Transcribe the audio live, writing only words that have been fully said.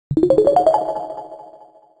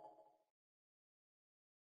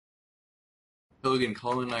Hello again,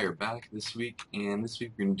 Colin and I are back this week, and this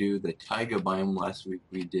week we're going to do the Taiga Biome. Last week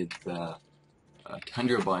we did the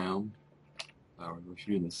Tundra Biome. We're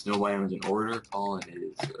doing the snow biomes in order. Colin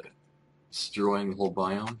is destroying the whole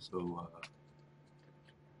biome, so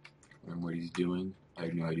learn what he's doing. I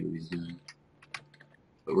have no idea what he's doing.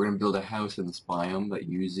 But we're going to build a house in this biome that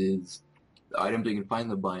uses the items that you can find in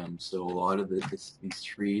the biome. So a lot of these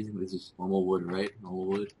trees, this is normal wood, right? Normal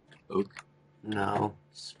wood? Oak? No,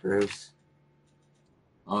 spruce.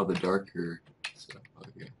 Oh, the darker stuff.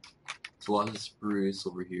 Okay. So lots of spruce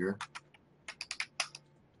over here.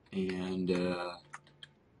 And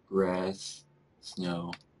grass,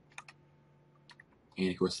 snow, and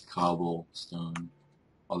of course the cobblestone,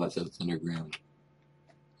 all that stuff that's underground.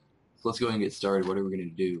 So let's go ahead and get started. What are we going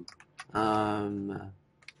to do? Um,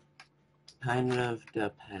 kind of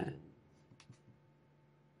depends.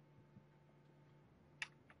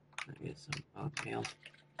 I get some oatmeal.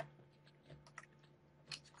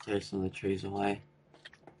 Clear some of the trees away.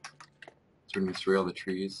 So we're going to destroy all the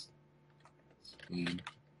trees. And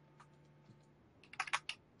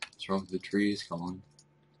what's wrong with the trees, Colin?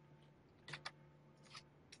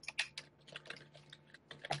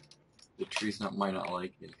 The trees might not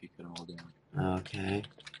like it if you cut them all down. Okay.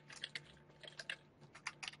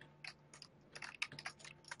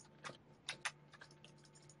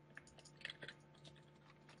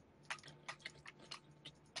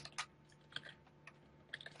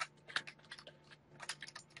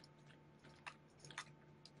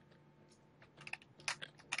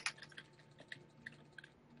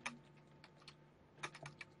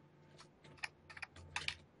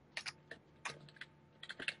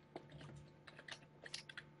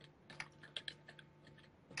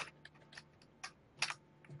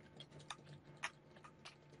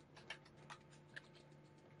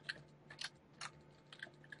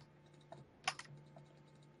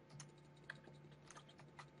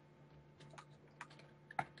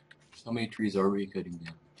 So how many trees are we cutting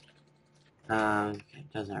down?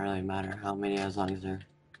 It doesn't really matter how many as long as they're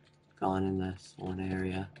gone in this one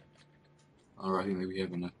area. Alright, I think we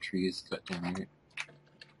have enough trees cut down, right?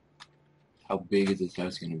 How big is this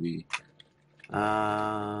house going to be?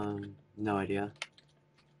 No idea.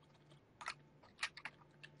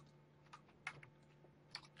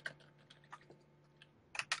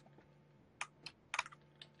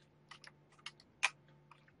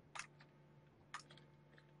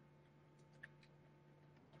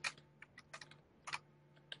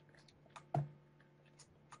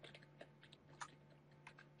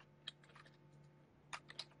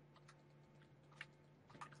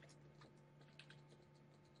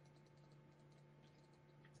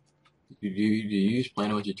 Do you just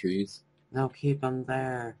plant a bunch of trees? No, keep them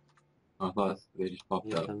there. Oh, I thought they just popped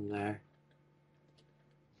Keep up. them there.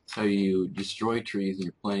 So you destroy trees and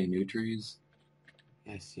you're planting new trees?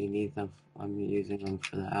 Yes, you need them. I'm using them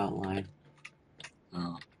for the outline.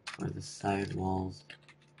 Oh, For the side walls.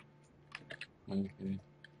 okay.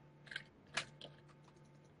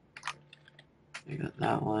 You got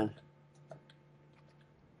that one.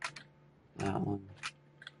 That one.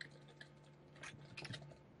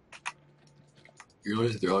 You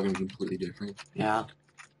realize they're all going to be completely different? Yeah.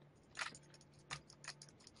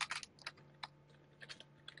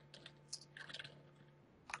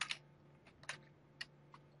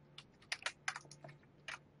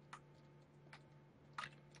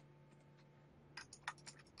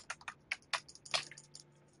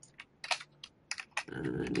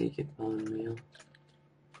 Naked bone meal.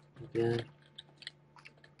 Again.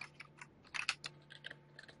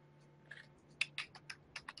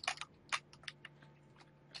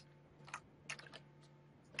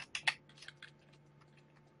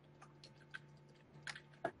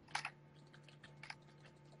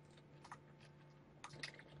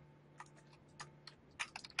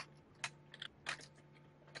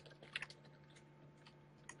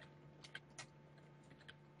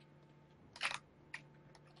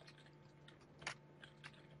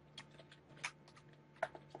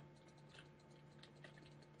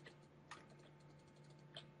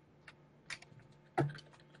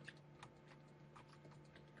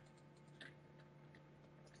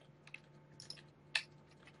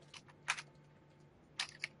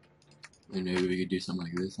 And maybe we could do something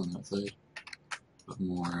like this on that side, but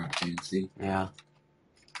more fancy. Yeah.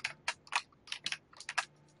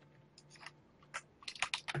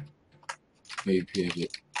 Maybe have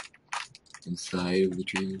it inside of the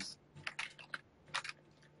trees.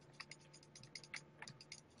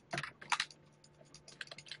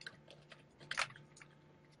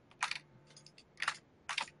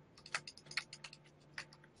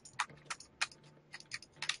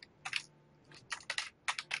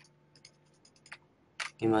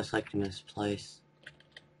 He must like to misplace.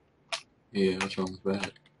 Yeah, what's wrong with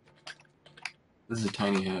that? This is a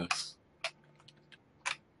tiny house.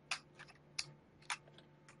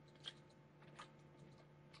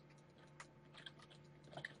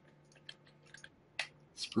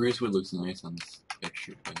 Spruce wood looks nice on this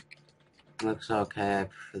texture pack. Looks okay. I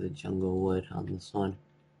prefer the jungle wood on this one.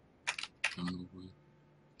 Jungle wood.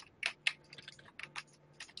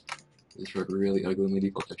 This is a really ugly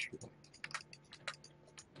medieval texture pack.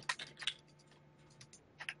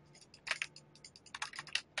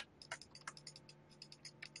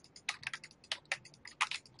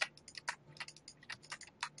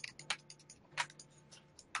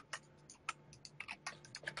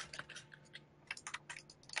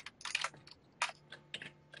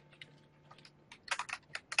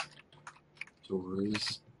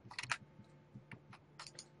 Doors.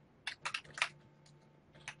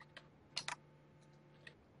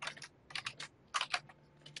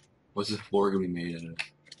 What's this floor gonna be made out of?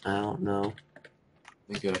 I don't know.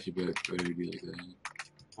 I think it actually better to be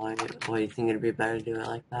like that. Why do you think it'd be better to do it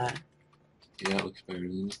like that? Yeah, it looks better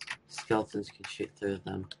than it. Skeletons can shoot through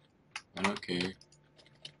them. I don't care.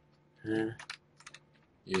 Huh?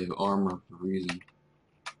 You have armor for a reason.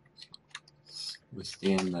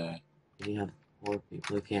 Withstand that. You have poor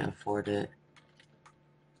people who can't afford it.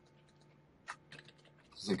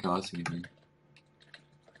 It doesn't cost anything.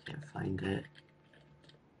 Can't find it.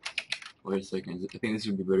 Wait a second. I think this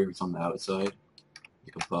would be better if it's on the outside.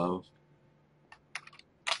 Like above.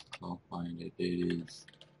 I'll find it. It is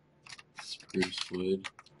spruce wood.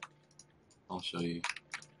 I'll show you.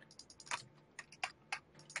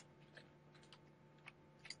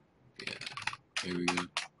 Yeah. There we go.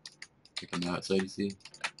 Like on the outside, you see?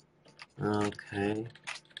 Okay.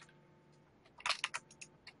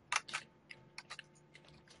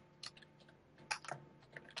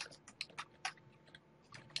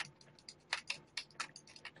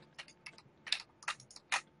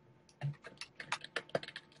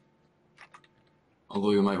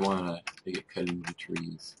 Although you might want to make it cut into the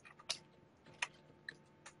trees.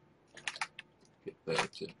 Get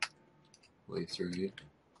that to place right.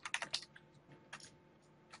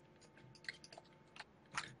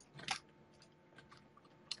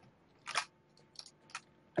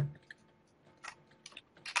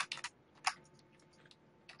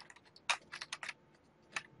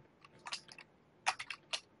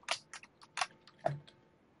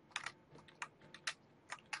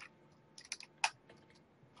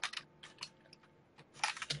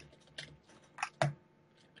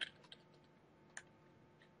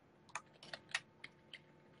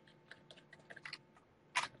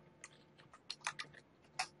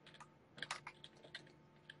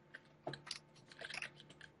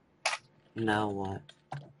 Now what?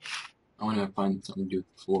 I want to find something to do with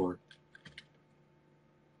the floor.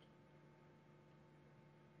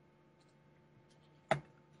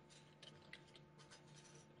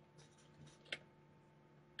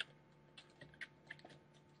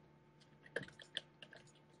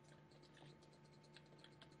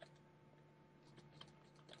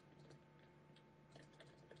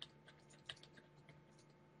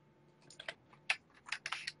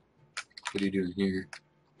 What are you doing here?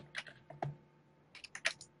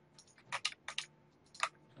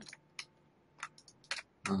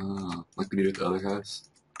 Like we did with the other house.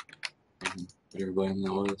 Whatever biome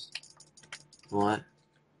that was. What?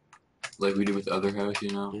 Like we did with the other house,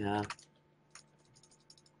 you know? Yeah.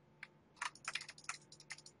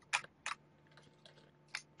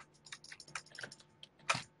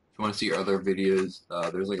 If you want to see our other videos,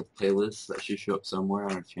 there's like a playlist that should show up somewhere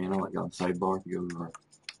on our channel, like on the sidebar. If you go to our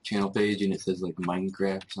channel page and it says like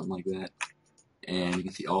Minecraft or something like that, and you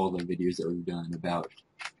can see all the videos that we've done about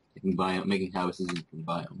making houses in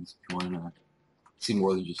biomes. If you want to see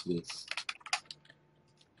more than just this,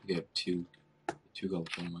 we have two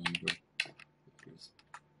cobblestone mines.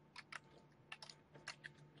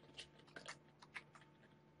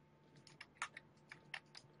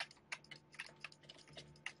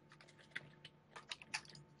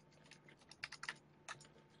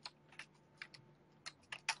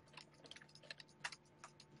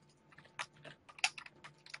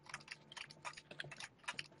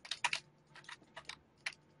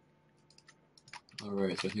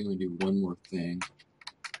 Alright, so I think we do one more thing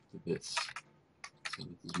with this. So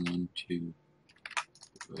this is 1, 2.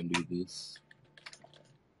 Go ahead and do this.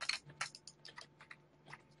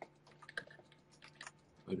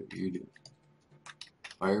 What are you doing?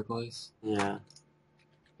 Fireplace? Yeah.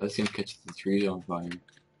 That's gonna catch the tree on fire.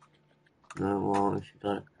 No, it won't. If you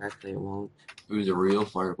build it correctly, it won't. If it was a real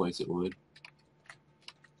fireplace, it would.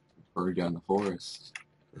 Burn down the forest.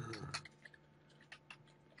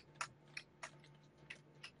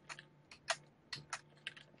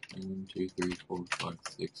 1, 2, 3, 4, 5,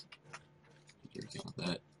 6. Did you count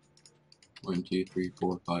that? 1, 2, 3,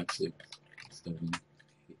 4, 5, 6, 7,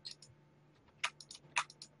 8.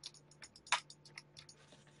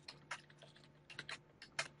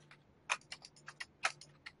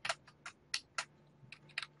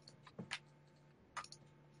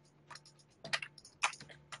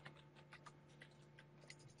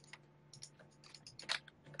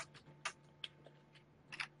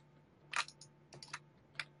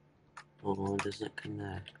 Oh, does it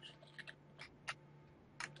connect?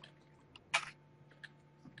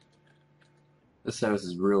 This house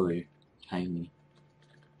is really tiny.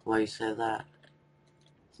 Why you say that?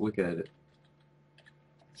 Look at it.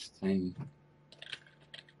 It's tiny.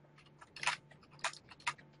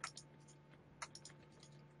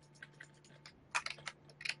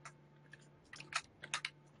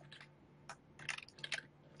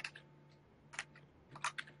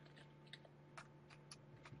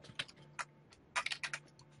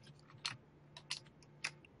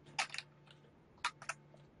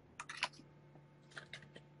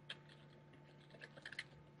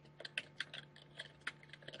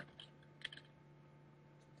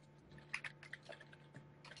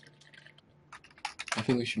 I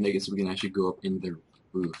think we should make it so we can actually go up in the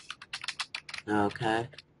roof. Okay.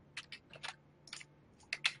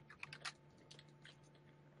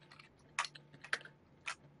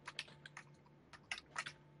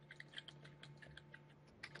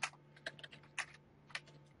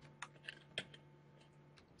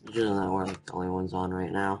 Usually we're like the only ones on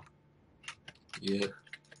right now. Yeah.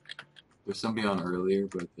 There's somebody on earlier,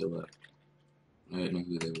 but they left. I didn't know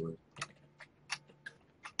who they were.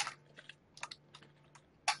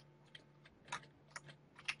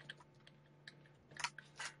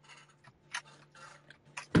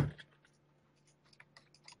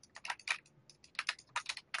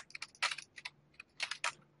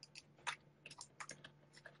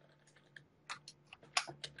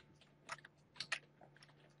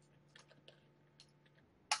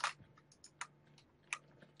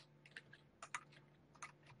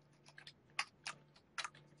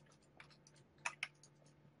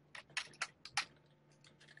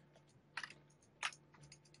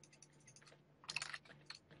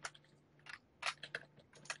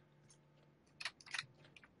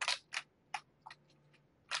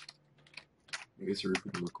 I guess the roof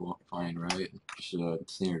would look fine, right? Just a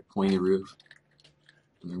standard pointy roof.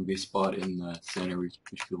 And there will be a spot in the center which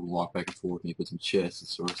people walk back and forth and you put some chests and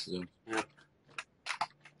sort of stuff. Yep.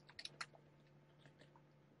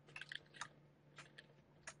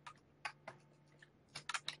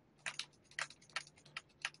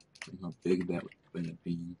 I don't know how big that would end up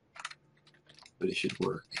being, but it should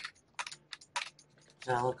work.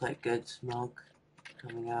 Does that look like good smoke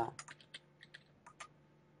coming out?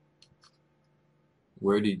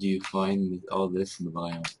 Where did you find all this in the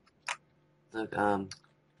biome? The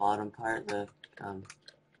bottom part, the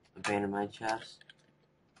abandoned mine shafts.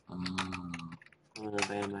 One of the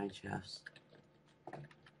abandoned mine shafts.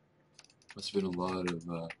 Must have been a lot of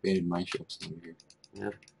abandoned mine shafts over here.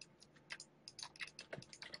 Yep.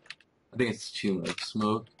 I think it's too much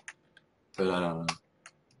smoke, but I don't know.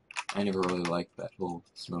 I never really liked that whole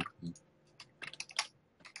smoke thing.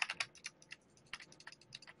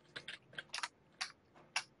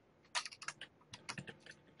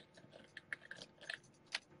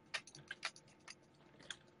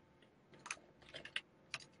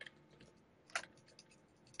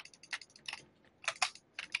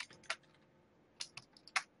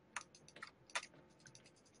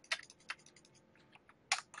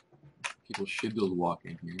 People should be able to walk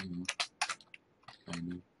in here, you know.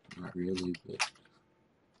 Kind of. Not really, but...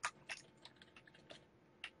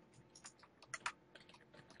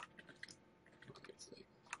 It's like...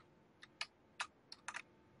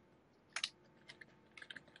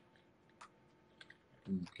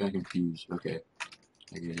 I'm kind of confused. Okay.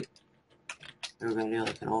 I get it. We're gonna do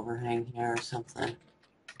like an overhang here or something.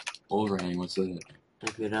 Overhang, what's that?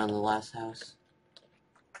 Like we did on the last house.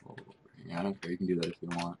 Overhang. I don't care, you can do that if you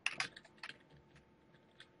want.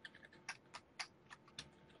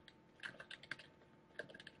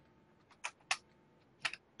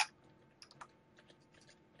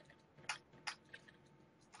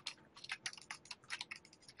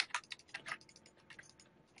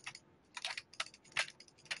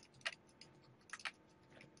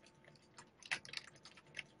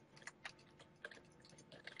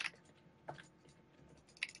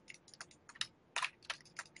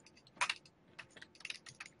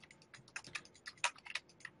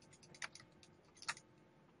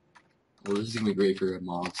 Well, this is gonna be great for a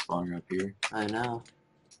mob spawner up here. I know.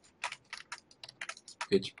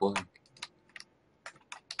 Pitch black.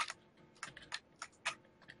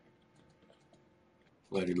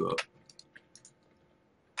 Let it go up.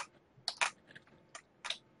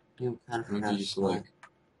 You kind of Why don't forgot you just like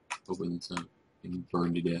open this up and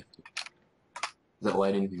burn to death? Does that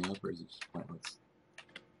light anything up, or is it just pointless?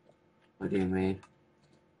 What do you mean?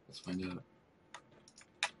 Let's find out.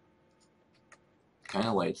 Kind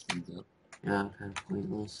of lights things up. Yeah, kind of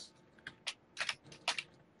pointless.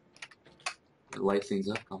 It lights things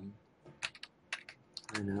up, Colin.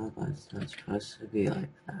 I know, but it's not supposed to be like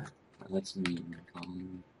that. That's mean,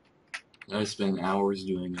 Colin. I spend hours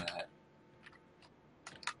doing that.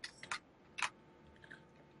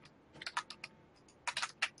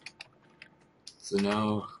 So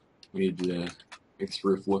now we need to make this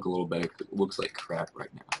roof look a little better. It looks like crap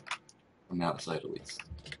right now, from the outside at least.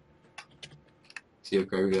 See how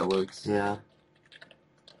crappy that looks? Yeah.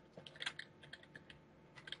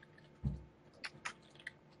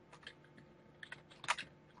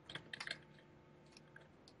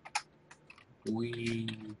 We.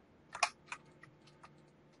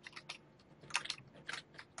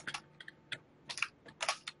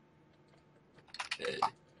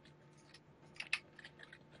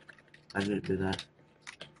 I didn't do that.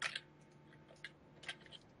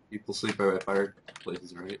 People sleep at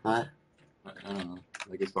fireplaces, right? What? I don't know.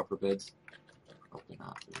 I guess buffer beds? Probably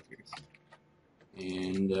not.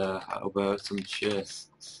 And how about some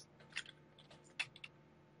chests?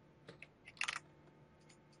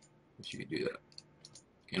 Wish you could do that.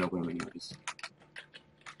 Can't open them anyways.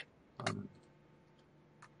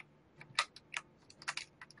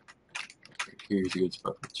 Here's a good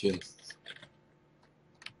spot for chests.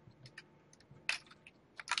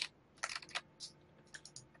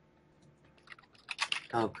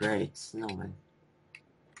 Oh, great. It's snowing.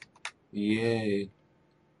 Yay.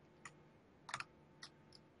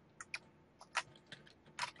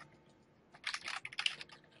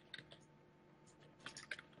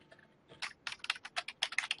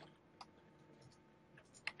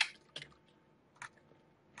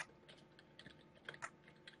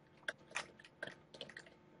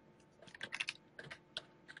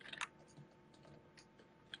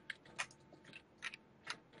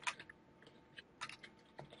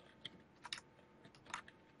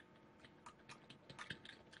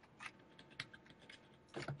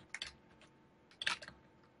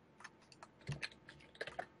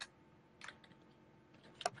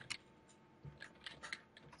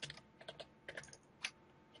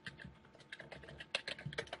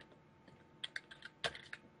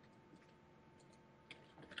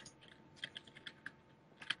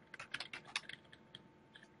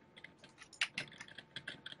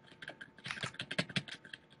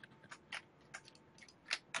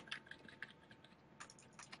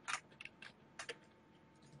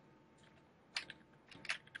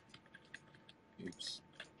 Oops.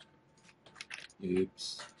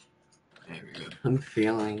 Oops. There we go. I'm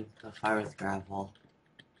feeling the fire with gravel.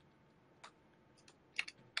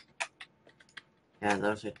 Yeah,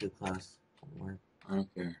 those are too close. Won't work. I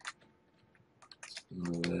don't care.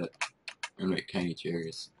 Ignore that. I'm gonna make tiny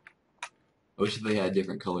cherries. I wish they had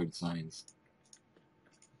different colored signs.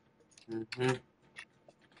 Mm-hmm.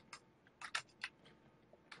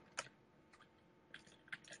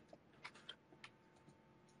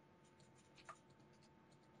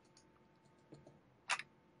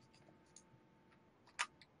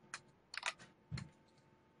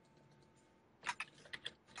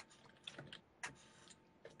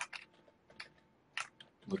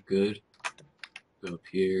 Look good. Go up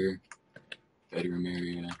here. Bedroom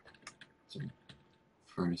area. Some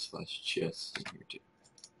furnace slash chests in here too.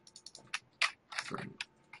 Furnace.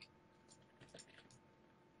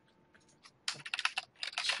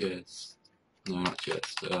 Chest. No, not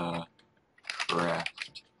chest. Crafting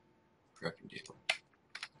table.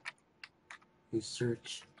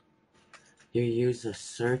 You use a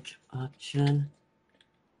search option?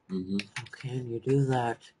 Mm-hmm. How can you do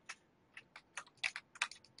that?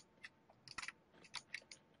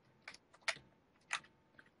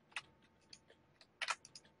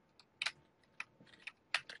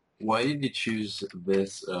 Why did you choose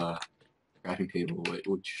this crafting table,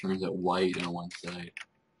 which turns out white on one side?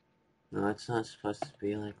 No, it's not supposed to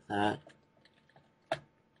be like that.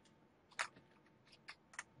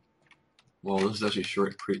 Well, this is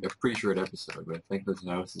actually a pretty short episode, but I think this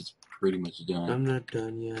house is pretty much done. I'm not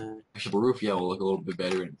done yet. Actually, the roof, yeah, will look a little bit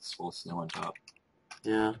better, and it's full of snow on top.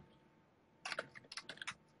 Yeah.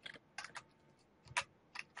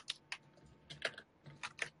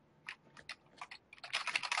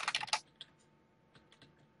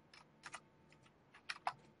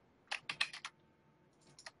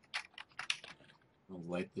 I'll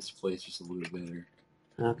light this place just a little better.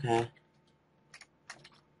 Okay.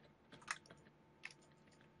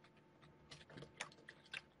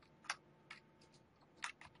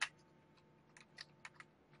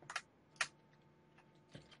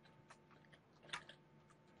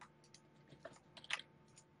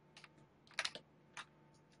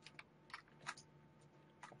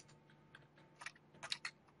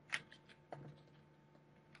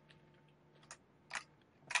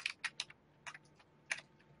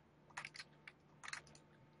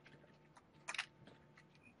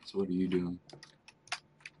 So what are you doing?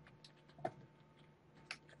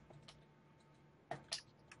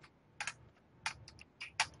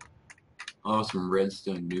 Oh, some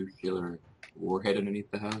redstone nuclear warhead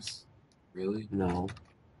underneath the house? Really? No.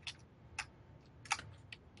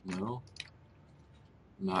 No?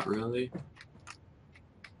 Not really?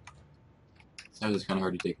 This house is kind of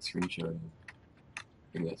hard to take a screenshot of. I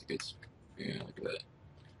think that's a good. Yeah, look at that.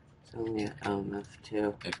 It's only an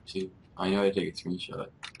F2. F2. I know how to take a screenshot.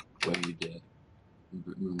 What I need to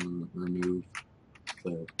remove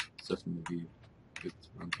the stuff from the view. Oops,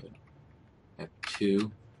 wrong button.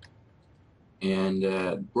 F2. And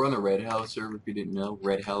we're on the Red Halo server if you didn't know,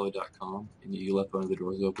 redhalo.com. And you left one of the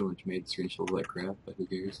doors open, which made the screenshot look like crap, but who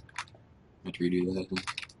cares? I have to redo that.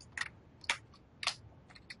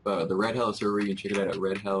 But the Red Halo server, you can check it out at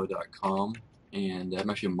redhalo.com. And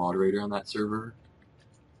I'm actually a moderator on that server.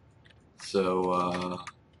 So,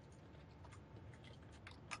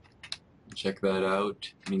 check that out.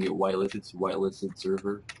 You can get whitelisted. It's a whitelisted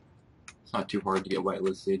server. It's not too hard to get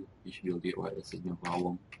whitelisted. You should be able to get whitelisted, no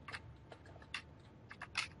problem.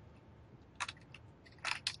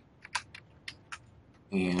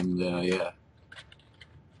 And, yeah.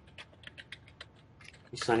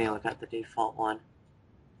 You still need to look at the default one.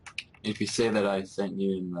 If you say that I sent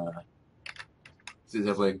you in the...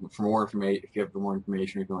 like, for more information, if you have more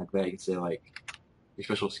information or anything like that, you can say, like, your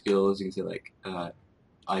special skills, you can say, like,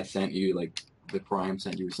 I sent you, like, the Prime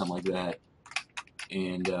sent you or something like that.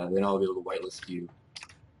 And then I'll be able to whitelist you.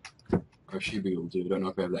 Or I should be able to. I don't know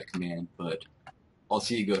if I have that command, but I'll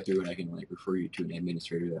see you go through and I can, like, refer you to an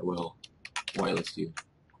administrator that will whitelist you.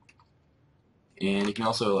 And you can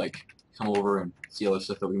also, like, come over and see all the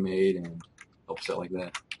stuff that we made and help us out like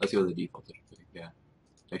that. Let's go to the default texture pack, yeah.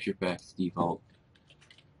 Texture pack's default.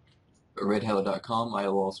 At redhalo.com, I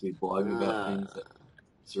will also be blogging about things at the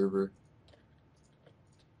server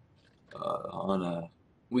on a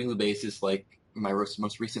weekly basis. Like, my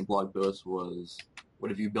most recent blog post was, what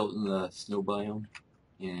have you built in the snow biome?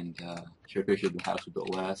 And share a picture of the house we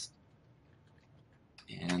built last.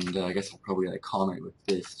 And I guess I'll probably like comment with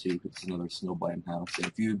this too, because it's another snow biome house. And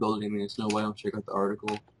if you build anything in a snow biome, check out the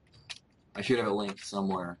article. I should have a link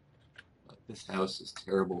somewhere. But this house is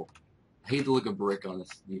terrible. I hate the look of brick on this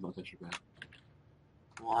default texture pack.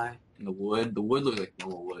 Why? And the wood looks like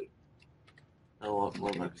normal wood. The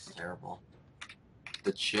wood looks terrible.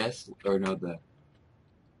 The chest, or no, the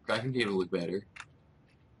crafting table look better.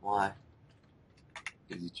 Why?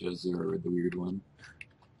 Because you chose the weird one.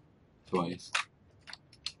 Twice.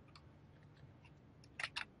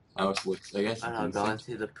 House looks, I guess. I don't know, go and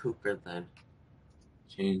see the pooper then.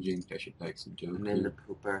 Changing texture packs and Joker. I'm in the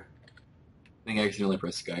pooper. I think I accidentally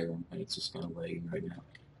pressed Skyrim and it's just kind of lagging right now.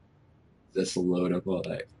 That's the load up all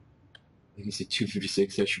that. I think you see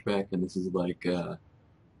 256 texture pack and this is like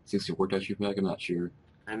 64 texture pack, I'm not sure.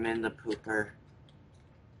 I'm in the pooper.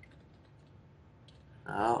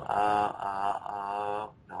 No.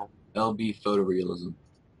 LB photorealism.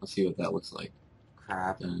 Let's see what that looks like.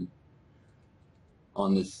 Crap. Then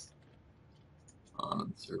on this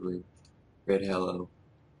server, Red Halo.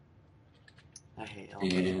 I hate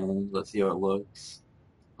LB. And let's see how it looks.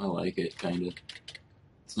 I like it, kinda.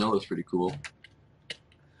 Snow looks pretty cool.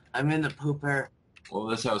 I'm in the pooper. Well,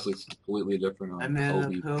 this house looks completely different on I'm in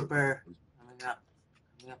LB. the pooper. Coming up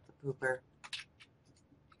the pooper.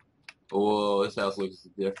 Whoa, this house looks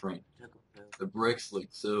different. Took a poop. The bricks look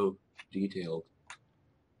so detailed.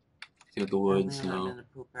 See with the wood and I'm snow. in the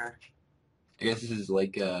pooper. I guess this is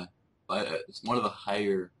like it's one of the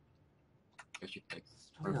higher texture packs.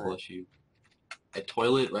 Or flush you. A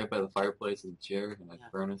toilet right by the fireplace and the chair and a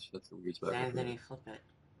furnace. That's a weird spot. And then you flip it.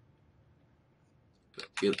 But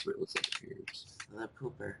yeah, that's what it looks like here. The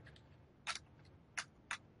pooper.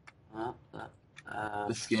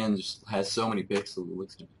 The skin just has so many pixels. It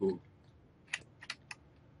looks kind of cool.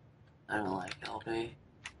 I don't like LB.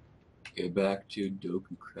 Okay, back to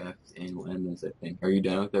Doku Craft, and we'll end this, I think. Are you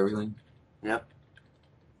done with everything? Yep.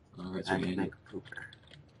 Alright, so I we can end it. make a pooper.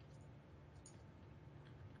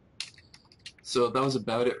 So that was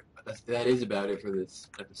about it. That is about it for this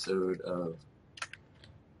episode of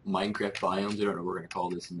Minecraft biomes. I don't know what we're going to call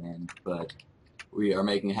this in the end, but we are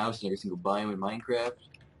making a house in every single biome in Minecraft.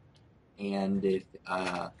 And if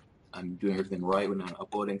I'm doing everything right when I'm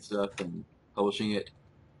uploading stuff and publishing it,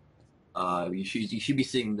 you should be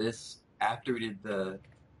seeing this after we did the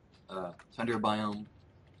tundra biome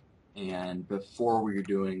and before we were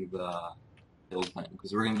doing the hills biome,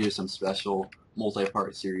 because we're going to do some special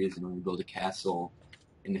multi-part series and we're going to build a castle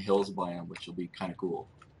in the hills biome, which will be kind of cool.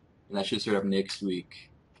 And that should start up next week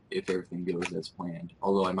if everything goes as planned.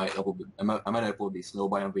 Although I might upload these snow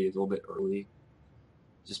biome videos a little bit early,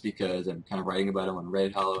 just because I'm kind of writing about them on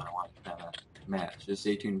Red Hollow and I want to kind of match. Just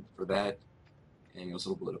stay tuned for that. And you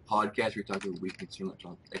also upload a podcast where we talk about weekly consumer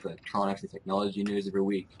electronics and technology news every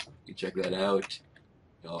week. You can check that out.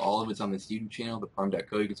 All of it's on the student channel,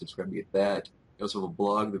 theprime.co. You can subscribe to get that. You also have a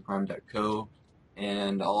blog, theprime.co.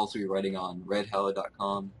 And I'll also be writing on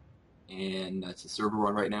redhallow.com. And that's a server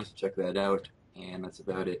run right now, so check that out. And that's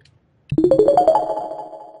about it.